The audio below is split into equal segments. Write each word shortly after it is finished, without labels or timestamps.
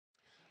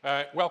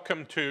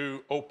Welcome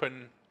to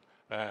Open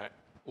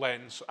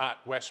Lens at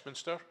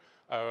Westminster,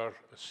 our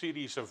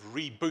series of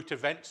reboot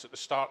events at the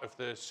start of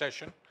the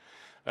session.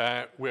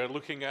 We're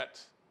looking at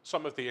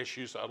some of the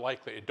issues that are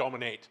likely to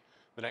dominate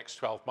the next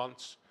 12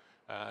 months,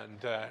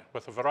 and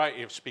with a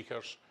variety of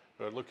speakers,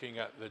 we're looking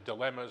at the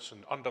dilemmas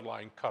and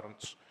underlying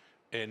currents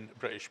in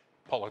British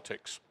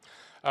politics.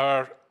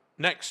 Our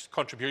next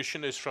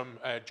contribution is from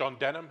John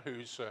Denham,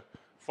 who's a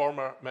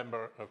former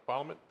Member of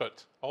Parliament,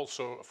 but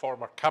also a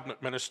former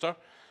Cabinet Minister,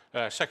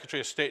 Secretary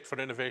of State for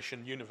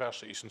Innovation,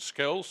 Universities and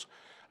Skills,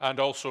 and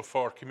also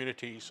for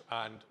Communities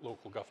and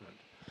Local Government.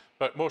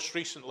 But most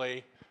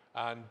recently,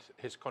 and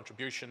his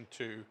contribution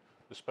to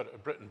the Spirit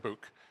of Britain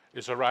book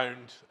is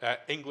around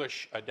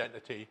English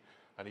identity,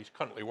 and he's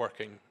currently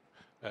working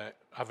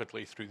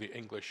avidly through the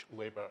English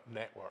Labour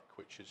Network,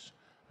 which is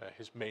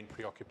his main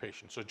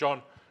preoccupation. So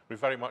John, we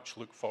very much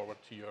look forward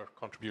to your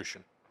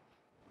contribution.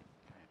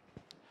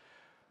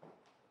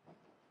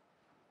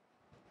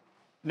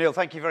 Neil,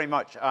 thank you very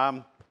much.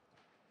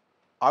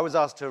 I was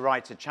asked to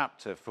write a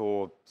chapter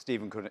for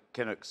Stephen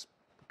Kinnock's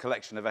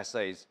collection of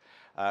essays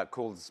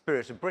called The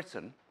Spirit of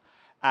Britain.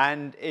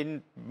 And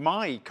in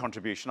my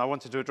contribution, I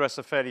wanted to address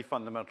a fairly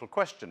fundamental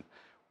question.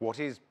 What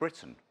is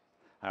Britain?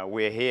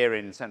 We're here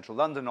in central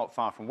London, not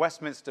far from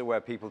Westminster,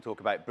 where people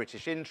talk about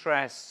British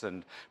interests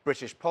and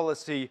British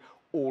policy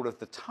all of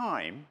the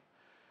time.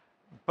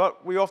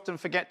 But we often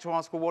forget to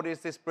ask, well, what is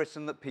this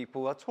Britain that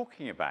people are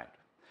talking about?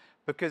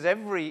 Because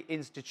every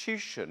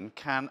institution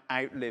can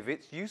outlive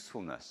its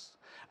usefulness.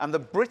 And the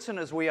Britain,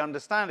 as we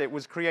understand it,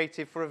 was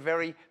created for a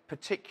very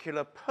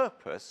particular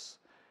purpose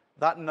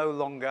that no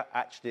longer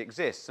actually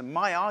exists. And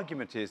my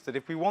argument is that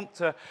if we want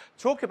to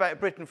talk about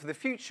Britain for the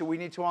future, we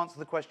need to answer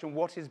the question,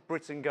 what is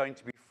Britain going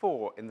to be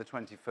for in the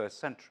 21st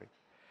century?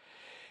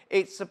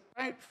 It's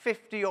about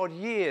 50-odd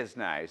years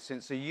now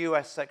since a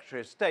US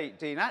Secretary of State,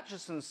 Dean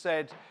Acheson,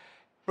 said,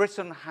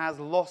 Britain has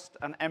lost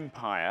an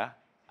empire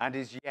and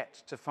is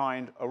yet to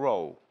find a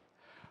role.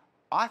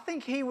 I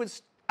think he would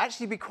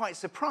actually be quite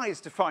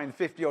surprised to find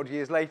 50-odd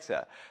years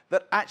later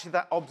that actually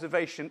that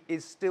observation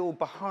is still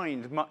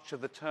behind much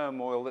of the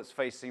turmoil that's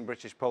facing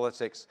British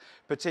politics,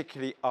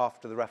 particularly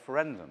after the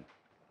referendum.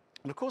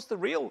 And of course, the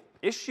real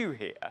issue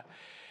here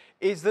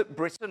is that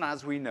Britain,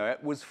 as we know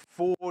it, was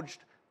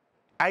forged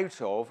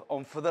out of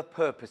and for the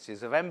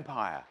purposes of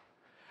empire.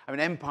 I mean,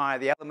 empire,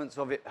 the elements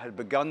of it had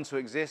begun to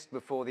exist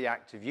before the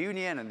Act of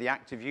Union, and the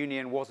Act of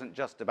Union wasn't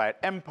just about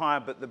empire,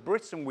 but the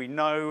Britain we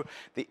know,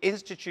 the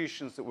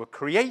institutions that were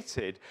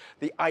created,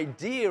 the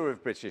idea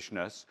of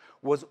Britishness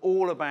was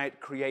all about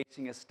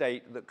creating a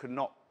state that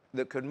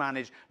could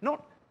manage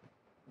not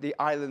the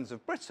islands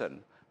of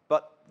Britain,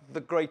 but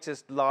the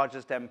greatest,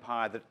 largest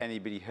empire that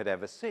anybody had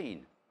ever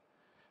seen.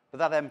 But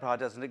that empire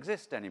doesn't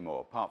exist anymore,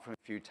 apart from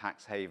a few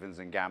tax havens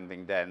and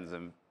gambling dens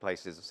and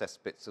places,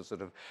 cesspits of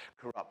sort of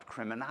corrupt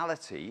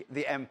criminality.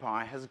 The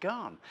empire has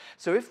gone.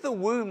 So if the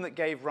womb that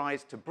gave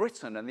rise to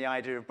Britain and the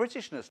idea of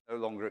Britishness no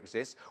longer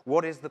exists,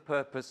 what is the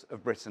purpose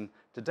of Britain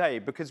today?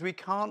 Because we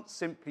can't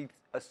simply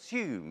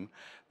assume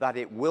that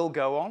it will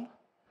go on,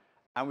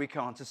 and we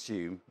can't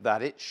assume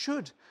that it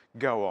should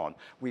go on.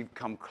 We've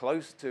come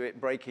close to it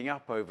breaking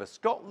up over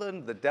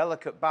Scotland. The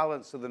delicate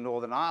balance of the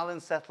Northern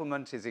Ireland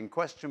settlement is in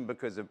question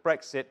because of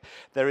Brexit.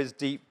 There is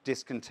deep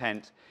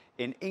discontent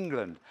in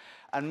England.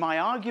 And my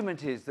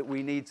argument is that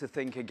we need to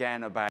think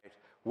again about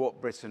what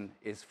Britain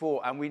is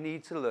for, and we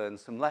need to learn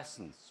some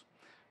lessons,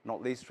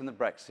 not least from the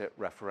Brexit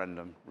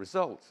referendum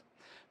result.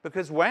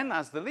 Because when,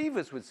 as the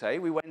Leavers would say,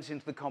 we went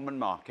into the common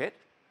market,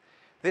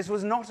 this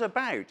was not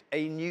about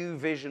a new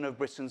vision of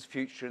Britain's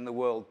future in the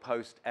world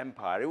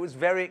post-empire. It was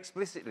very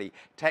explicitly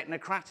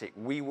technocratic.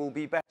 We will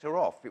be better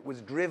off. It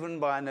was driven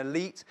by an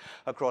elite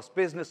across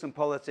business and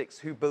politics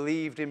who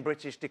believed in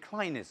British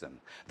declinism,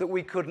 that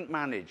we couldn't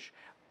manage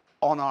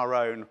on our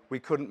own,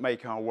 we couldn't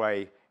make our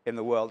way in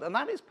the world. And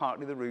that is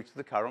partly the root of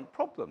the current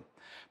problem.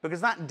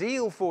 Because that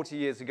deal 40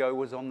 years ago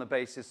was on the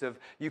basis of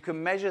you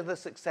can measure the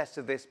success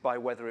of this by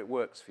whether it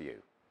works for you.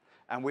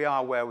 And we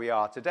are where we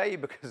are today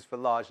because for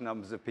large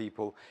numbers of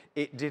people,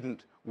 it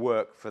didn't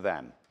work for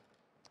them.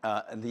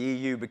 And the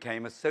EU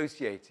became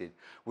associated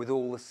with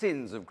all the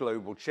sins of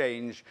global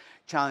change,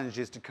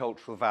 challenges to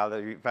cultural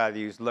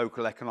values,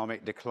 local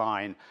economic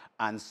decline,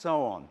 and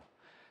so on.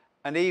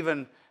 And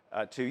even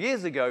 2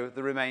 years ago,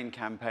 the Remain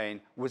campaign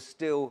was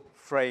still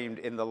framed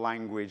in the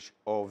language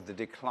of the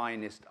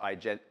declinist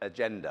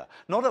agenda.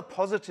 Not a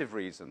positive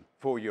reason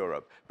for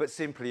Europe, but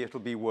simply it'll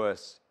be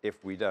worse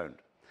if we don't.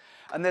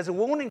 And there's a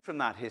warning from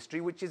that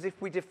history, which is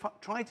if we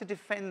try to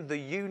defend the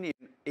Union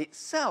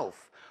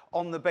itself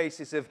on the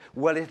basis of,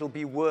 well, it'll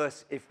be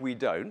worse if we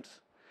don't,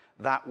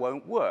 that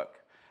won't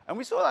work. And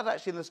we saw that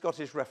actually in the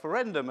Scottish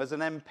referendum. As an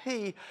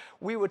MP,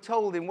 we were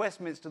told in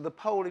Westminster the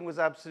polling was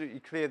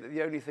absolutely clear that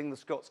the only thing the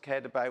Scots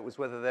cared about was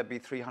whether there'd be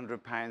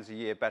 £300 a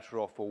year better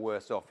off or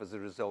worse off as a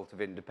result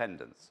of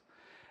independence.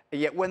 And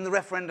yet when the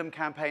referendum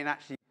campaign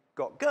actually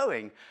got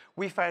going,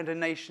 we found a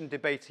nation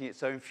debating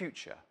its own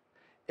future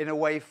in a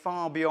way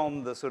far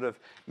beyond the sort of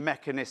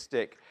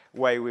mechanistic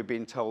way we've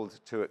been told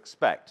to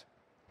expect.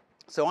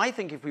 So I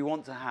think if we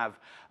want to have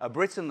a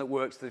Britain that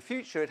works for the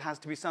future, it has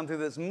to be something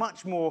that's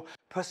much more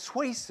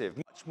persuasive,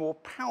 much more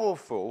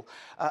powerful,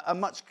 a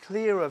much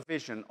clearer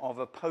vision of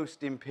a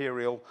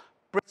post-imperial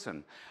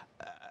Britain.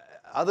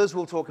 Others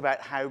will talk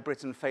about how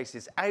Britain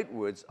faces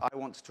outwards. I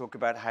want to talk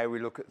about how we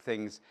look at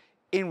things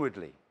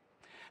inwardly.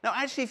 Now,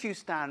 actually, if you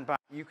stand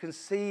back, you can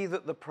see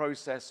that the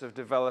process of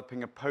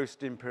developing a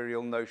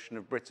post-imperial notion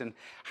of Britain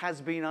has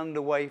been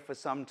underway for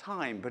some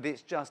time, but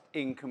it's just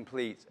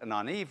incomplete and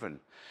uneven.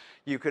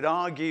 You could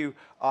argue,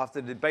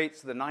 after the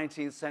debates of the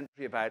 19th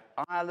century about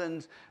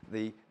Ireland,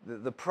 the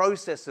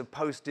process of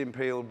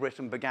post-imperial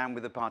Britain began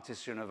with the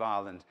partition of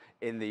Ireland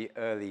in the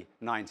early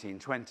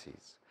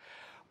 1920s.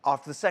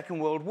 After the Second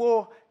World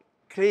War,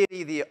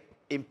 clearly the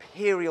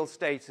imperial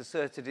state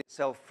asserted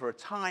itself for a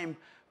time,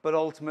 but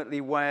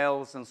ultimately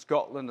Wales and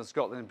Scotland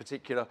in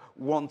particular,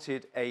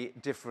 wanted a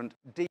different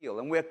deal.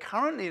 And we're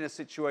currently in a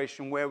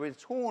situation where we're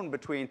torn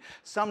between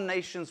some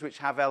nations which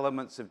have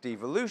elements of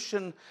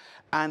devolution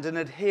and an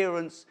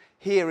adherence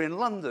here in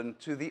London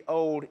to the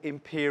old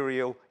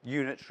imperial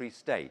unitary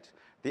state,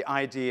 the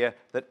idea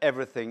that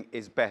everything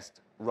is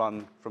best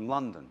run from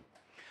London.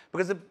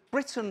 Because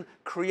Britain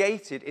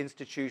created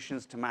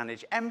institutions to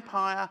manage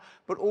empire,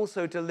 but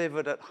also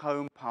delivered at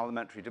home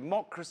parliamentary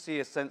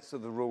democracy, a sense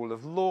of the rule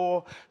of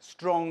law,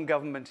 strong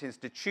government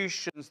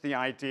institutions, the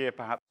idea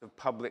perhaps of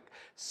public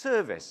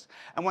service.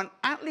 And when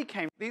Attlee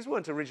came, these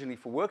weren't originally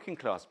for working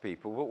class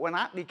people, but when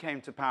Attlee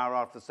came to power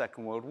after the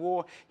Second World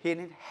War, he had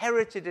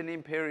inherited an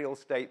imperial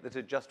state that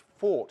had just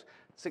fought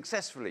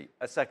successfully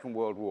a Second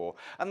World War.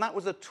 And that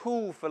was a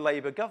tool for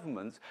Labour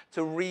governments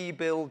to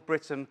rebuild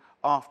Britain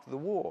after the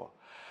war.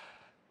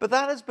 But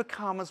that has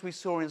become, as we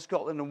saw in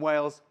Scotland and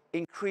Wales,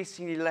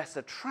 increasingly less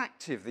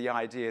attractive, the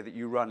idea that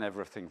you run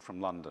everything from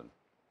London.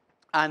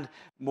 And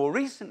more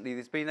recently,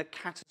 there's been a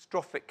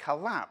catastrophic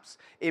collapse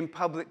in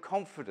public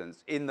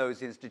confidence in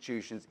those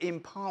institutions, in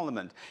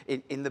Parliament,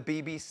 in the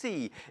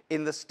BBC,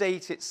 in the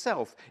state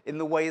itself, in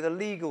the way the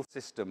legal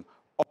system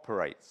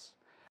operates.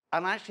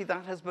 And actually,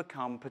 that has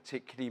become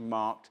particularly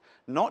marked,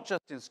 not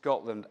just in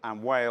Scotland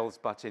and Wales,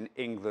 but in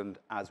England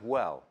as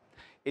well.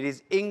 It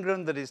is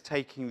England that is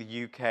taking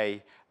the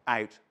UK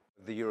out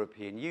of the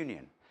European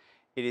Union.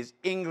 It is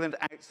England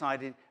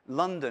outside in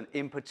London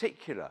in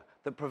particular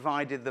that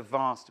provided the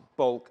vast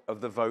bulk of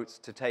the votes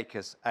to take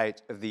us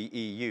out of the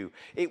EU.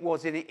 It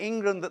was in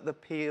England that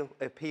the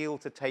appeal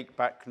to take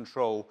back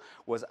control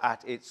was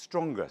at its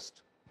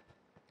strongest.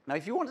 Now,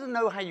 if you want to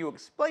know how you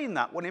explain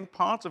that, well, in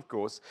part, of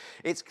course,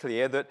 it's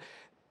clear that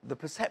the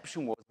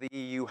perception was the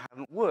EU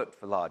hadn't worked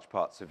for large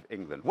parts of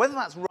England. Whether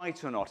that's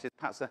right or not is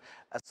perhaps a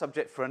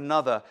subject for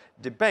another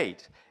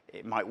debate.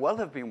 It might well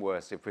have been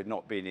worse if we'd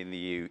not been in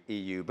the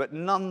EU, but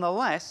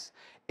nonetheless,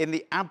 in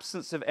the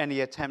absence of any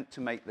attempt to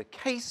make the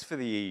case for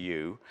the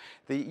EU,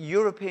 the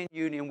European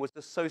Union was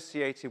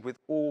associated with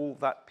all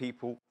that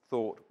people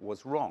thought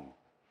was wrong.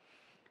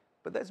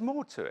 But there's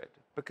more to it,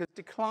 because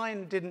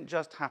decline didn't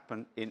just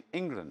happen in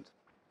England.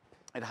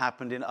 It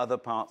happened in other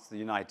parts of the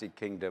United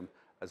Kingdom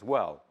as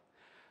well.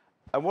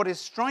 And what is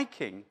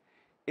striking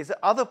is that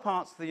other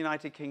parts of the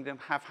United Kingdom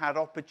have had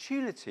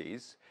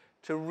opportunities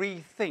to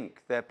rethink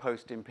their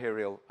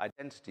post-imperial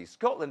identity.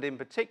 Scotland, in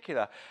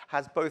particular,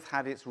 has both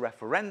had its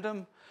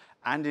referendum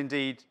and,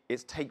 indeed,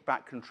 its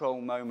take-back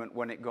control moment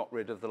when it got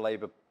rid of the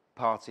Labour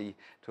Party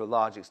to a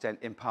large extent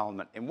in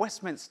Parliament in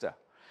Westminster.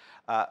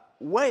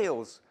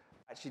 Wales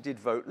actually did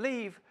vote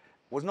leave,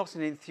 was not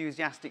an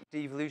enthusiastic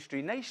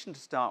devolutionary nation to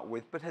start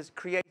with, but has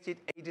created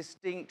a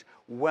distinct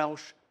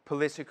Welsh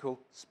political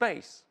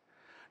space.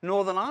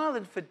 Northern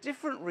Ireland, for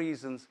different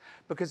reasons,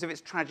 because of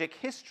its tragic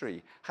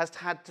history, has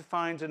had to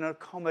find an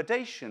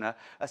accommodation, a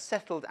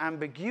settled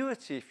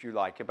ambiguity, if you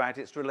like, about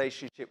its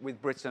relationship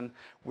with Britain,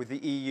 with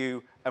the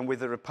EU, and with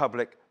the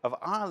Republic of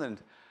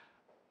Ireland.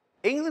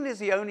 England is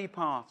the only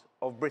part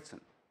of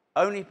Britain,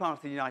 only part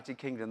of the United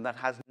Kingdom that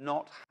has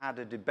not had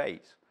a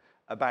debate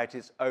about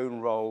its own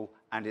role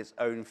and its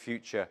own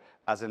future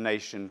as a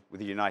nation with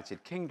the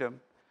United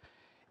Kingdom.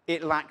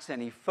 It lacks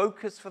any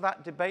focus for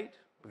that debate,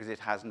 because it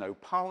has no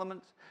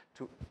parliament,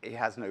 it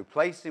has no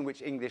place in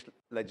which English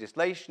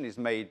legislation is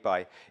made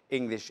by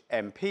English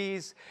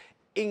MPs.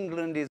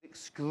 England is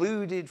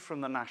excluded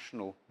from the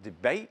national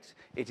debate.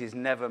 It is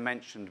never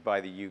mentioned by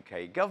the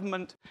UK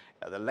government.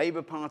 The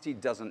Labour Party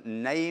doesn't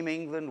name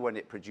England when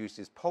it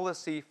produces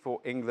policy for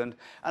England.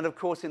 And of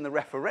course, in the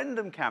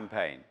referendum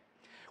campaign,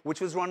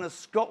 which was run as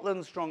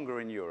Scotland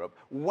stronger in Europe,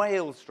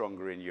 Wales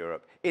stronger in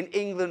Europe, in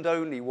England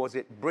only was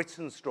it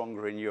Britain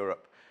stronger in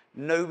Europe,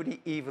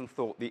 nobody even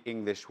thought the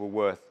English were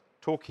worth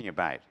talking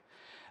about.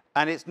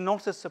 And it's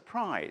not a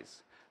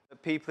surprise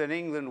that people in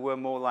England were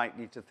more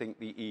likely to think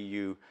the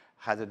EU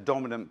had a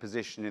dominant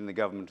position in the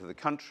government of the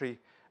country,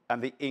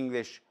 and the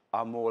English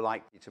are more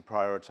likely to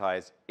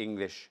prioritise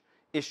English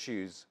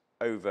issues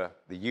over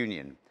the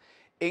Union.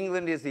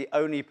 England is the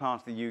only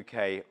part of the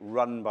UK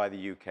run by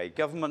the UK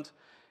government.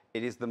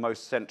 It is the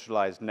most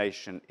centralised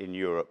nation in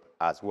Europe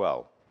as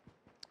well.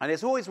 And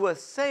it's always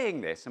worth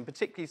saying this, and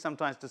particularly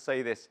sometimes to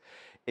say this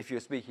if you're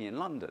speaking in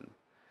London.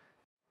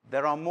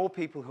 there are more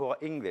people who are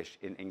English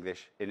in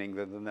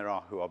England than there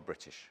are who are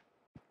British.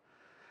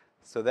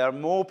 So there are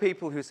more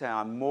people who say,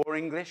 I'm more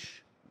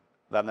English,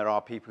 than there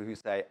are people who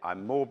say,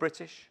 I'm more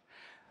British.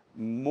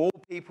 More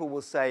people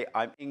will say,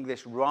 I'm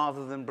English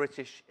rather than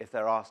British if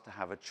they're asked to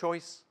have a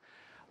choice.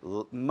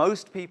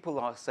 Most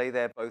people say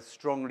they're both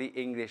strongly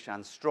English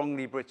and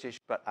strongly British,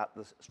 but at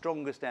the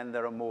strongest end,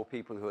 there are more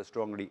people who are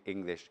strongly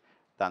English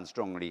than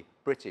strongly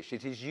British.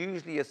 It is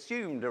usually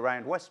assumed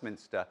around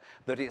Westminster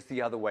that it's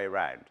the other way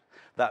around,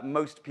 that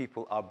most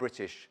people are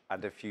British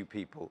and a few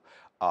people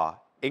are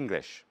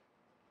English.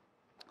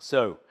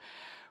 So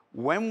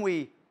when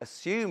we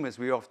assume, as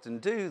we often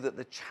do, that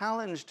the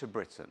challenge to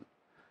Britain,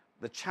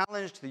 the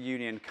challenge to the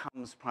Union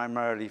comes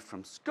primarily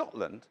from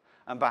Scotland,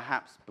 and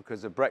perhaps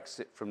because of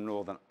Brexit from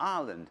Northern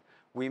Ireland,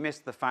 we miss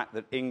the fact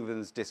that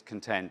England's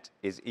discontent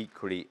is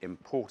equally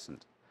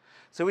important.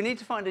 So we need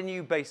to find a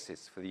new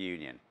basis for the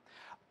Union.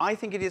 I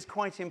think it is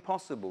quite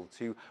impossible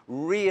to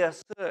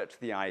reassert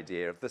the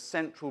idea of the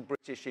central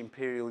British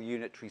imperial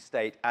unitary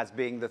state as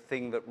being the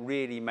thing that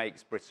really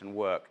makes Britain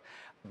work,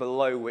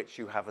 below which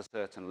you have a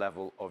certain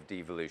level of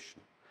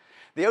devolution.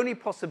 The only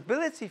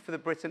possibility for the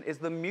Britain is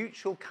the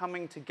mutual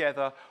coming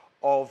together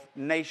of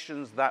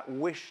nations that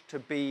wish to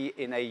be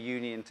in a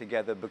union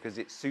together because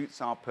it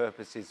suits our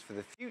purposes for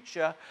the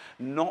future,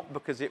 not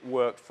because it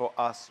worked for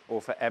us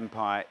or for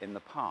empire in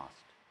the past.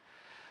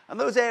 And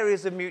those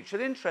areas of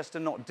mutual interest are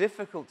not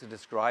difficult to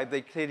describe.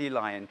 They clearly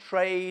lie in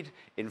trade,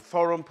 in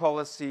foreign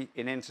policy,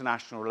 in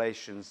international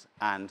relations,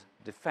 and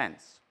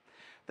defense.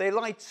 They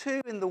lie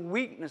too in the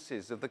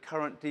weaknesses of the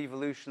current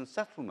devolution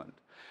settlement,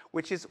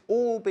 which has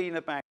all been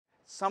about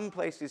some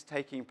places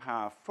taking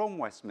power from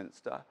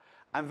Westminster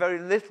and very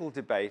little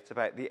debate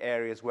about the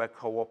areas where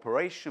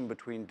cooperation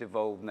between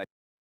devolved nations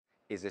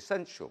is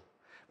essential.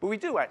 But we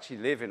do actually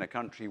live in a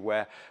country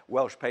where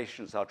Welsh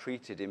patients are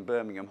treated in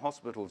Birmingham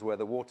hospitals where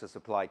the water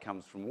supply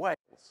comes from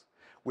Wales.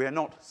 We are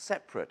not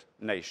separate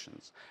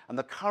nations. And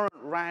the current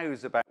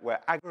rows about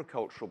where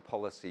agricultural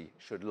policy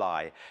should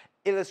lie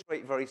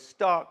illustrate very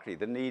starkly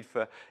the need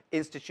for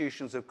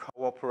institutions of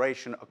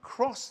cooperation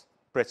across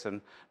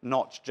Britain,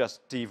 not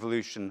just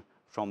devolution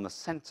from the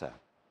centre.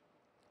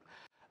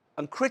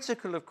 And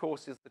critical, of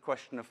course, is the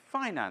question of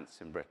finance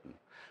in Britain.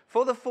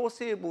 For the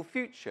foreseeable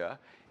future,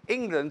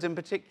 England, and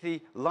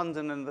particularly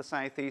London and the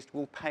South East,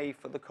 will pay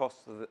for the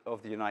costs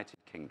of the United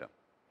Kingdom.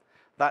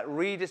 That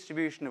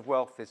redistribution of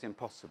wealth is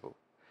impossible.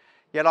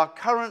 Yet our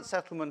current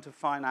settlement of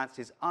finance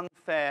is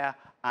unfair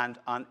and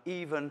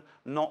uneven,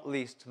 not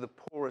least to the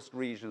poorest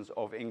regions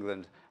of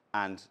England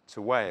and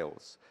to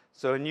Wales.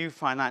 So a new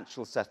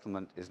financial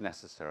settlement is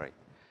necessary.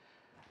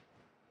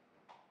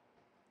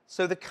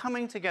 So the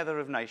coming together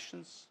of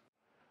nations,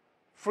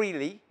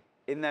 freely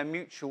in their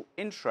mutual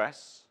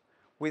interests,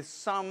 with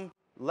some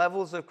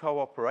levels of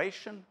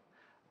cooperation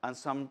and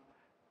some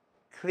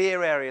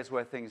clear areas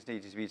where things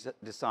need to be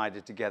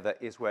decided together,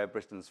 is where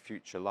Britain's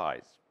future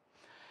lies.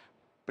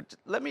 But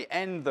let me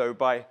end, though,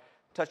 by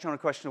touching on a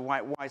question of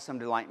why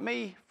somebody like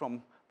me,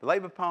 from the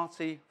Labour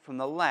Party, from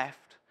the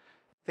left,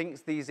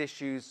 thinks these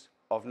issues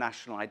of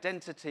national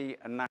identity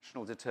and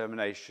national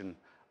determination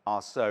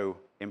are so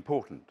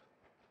important.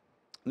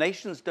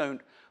 Nations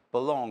don't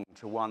belong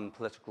to one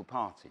political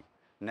party,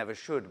 never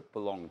should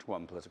belong to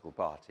one political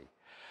party.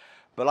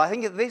 But I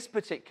think at this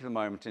particular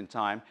moment in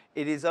time,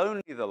 it is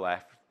only the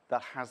left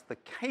that has the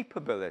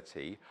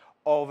capability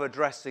of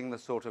addressing the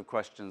sort of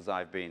questions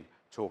I've been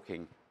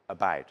talking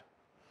about.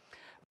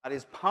 That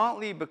is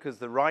partly because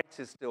the right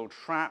is still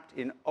trapped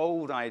in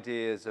old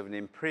ideas of an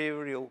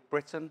imperial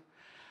Britain,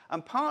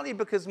 and partly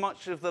because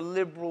much of the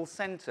liberal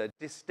centre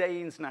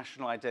disdains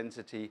national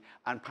identity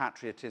and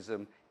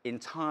patriotism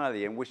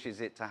entirely and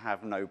wishes it to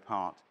have no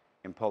part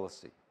in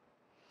policy.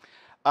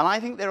 And I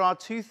think there are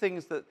two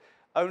things that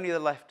only the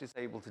left is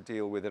able to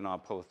deal with in our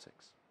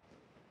politics.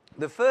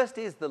 The first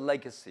is the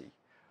legacy,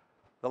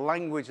 the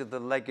language of the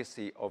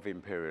legacy of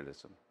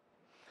imperialism,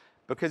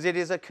 because it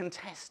is a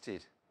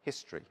contested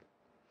history.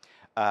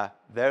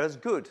 There is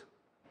good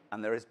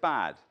and there is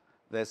bad.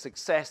 There's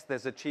success,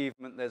 there's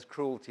achievement, there's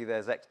cruelty,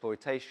 there's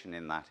exploitation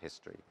in that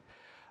history.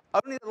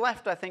 Only the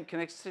left, I think,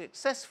 can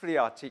successfully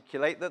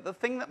articulate that the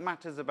thing that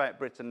matters about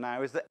Britain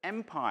now is that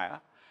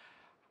empire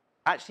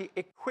actually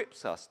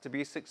equips us to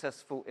be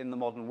successful in the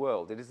modern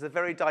world. It is the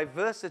very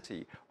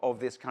diversity of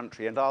this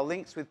country and our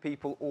links with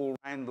people all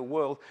around the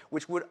world,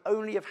 which would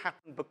only have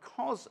happened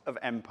because of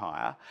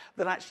empire,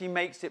 that actually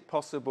makes it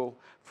possible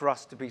for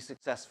us to be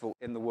successful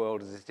in the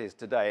world as it is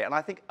today. And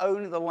I think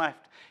only the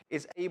left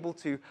is able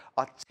to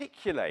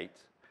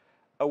articulate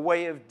a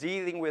way of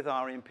dealing with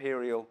our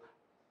imperial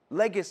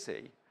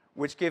legacy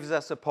which gives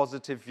us a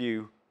positive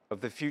view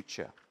of the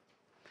future.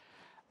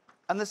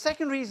 And the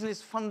second reason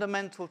is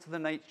fundamental to the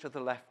nature of the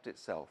left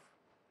itself.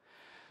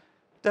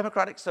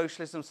 Democratic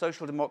socialism,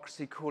 social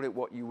democracy, call it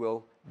what you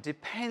will,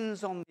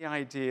 depends on the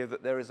idea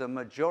that there is a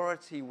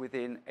majority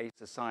within a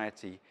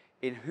society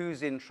in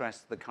whose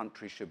interest the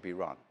country should be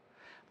run,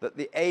 that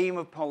the aim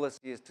of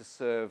policy is to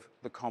serve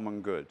the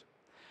common good.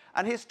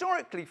 And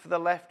historically, for the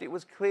left, it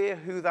was clear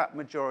who that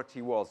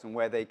majority was and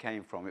where they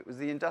came from. It was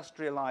the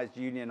industrialized,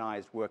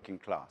 unionized working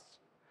class.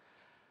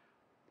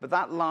 But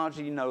that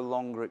largely no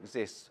longer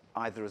exists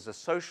either as a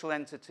social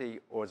entity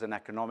or as an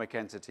economic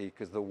entity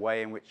because of the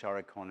way in which our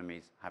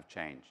economies have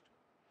changed.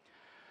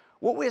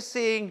 What we're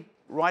seeing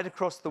right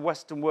across the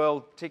Western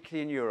world,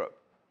 particularly in Europe,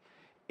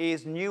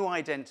 is new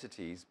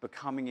identities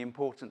becoming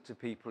important to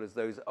people as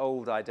those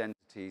old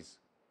identities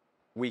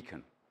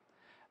weaken.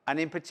 And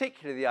in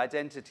particular, the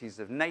identities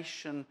of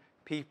nation,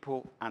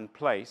 people, and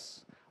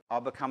place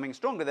are becoming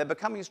stronger. They're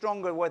becoming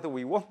stronger whether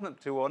we want them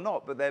to or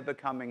not, but they're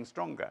becoming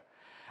stronger.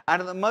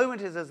 And at the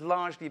moment, it has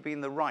largely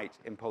been the right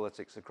in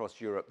politics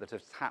across Europe that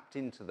has tapped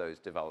into those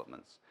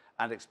developments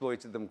and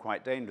exploited them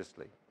quite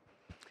dangerously.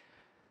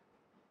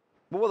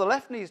 But what the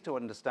left needs to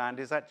understand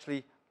is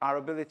actually our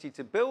ability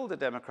to build a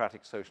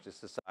democratic socialist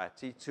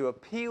society, to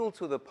appeal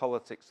to the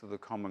politics of the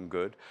common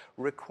good,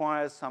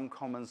 requires some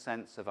common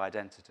sense of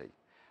identity.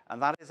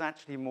 And that is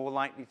actually more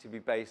likely to be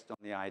based on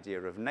the idea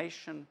of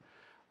nation,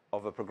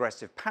 of a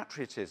progressive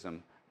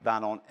patriotism,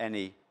 than on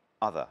any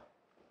other.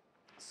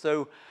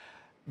 So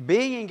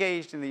being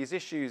engaged in these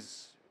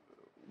issues,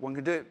 one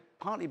can do it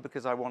partly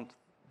because I want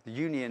the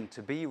Union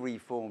to be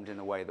reformed in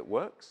a way that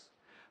works,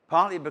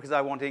 partly because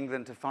I want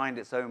England to find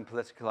its own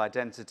political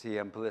identity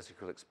and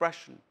political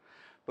expression,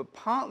 but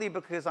partly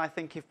because I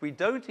think if we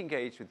don't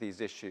engage with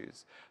these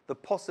issues, the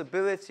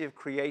possibility of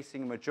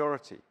creating a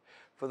majority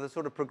for the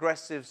sort of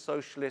progressive,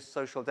 socialist,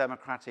 social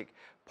democratic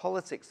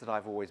politics that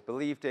I've always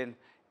believed in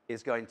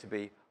is going to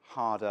be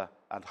harder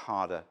and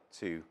harder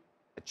to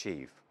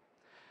achieve.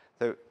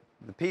 So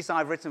the piece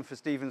I've written for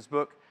Stephen's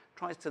book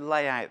tries to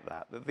lay out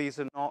that these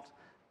are not,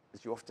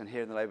 as you often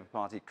hear in the Labour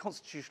Party,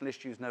 constitutional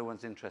issues, no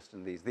one's interested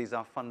in these. These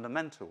are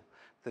fundamental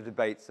to the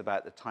debates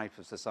about the type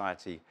of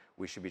society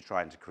we should be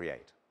trying to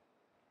create.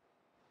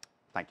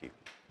 Thank you.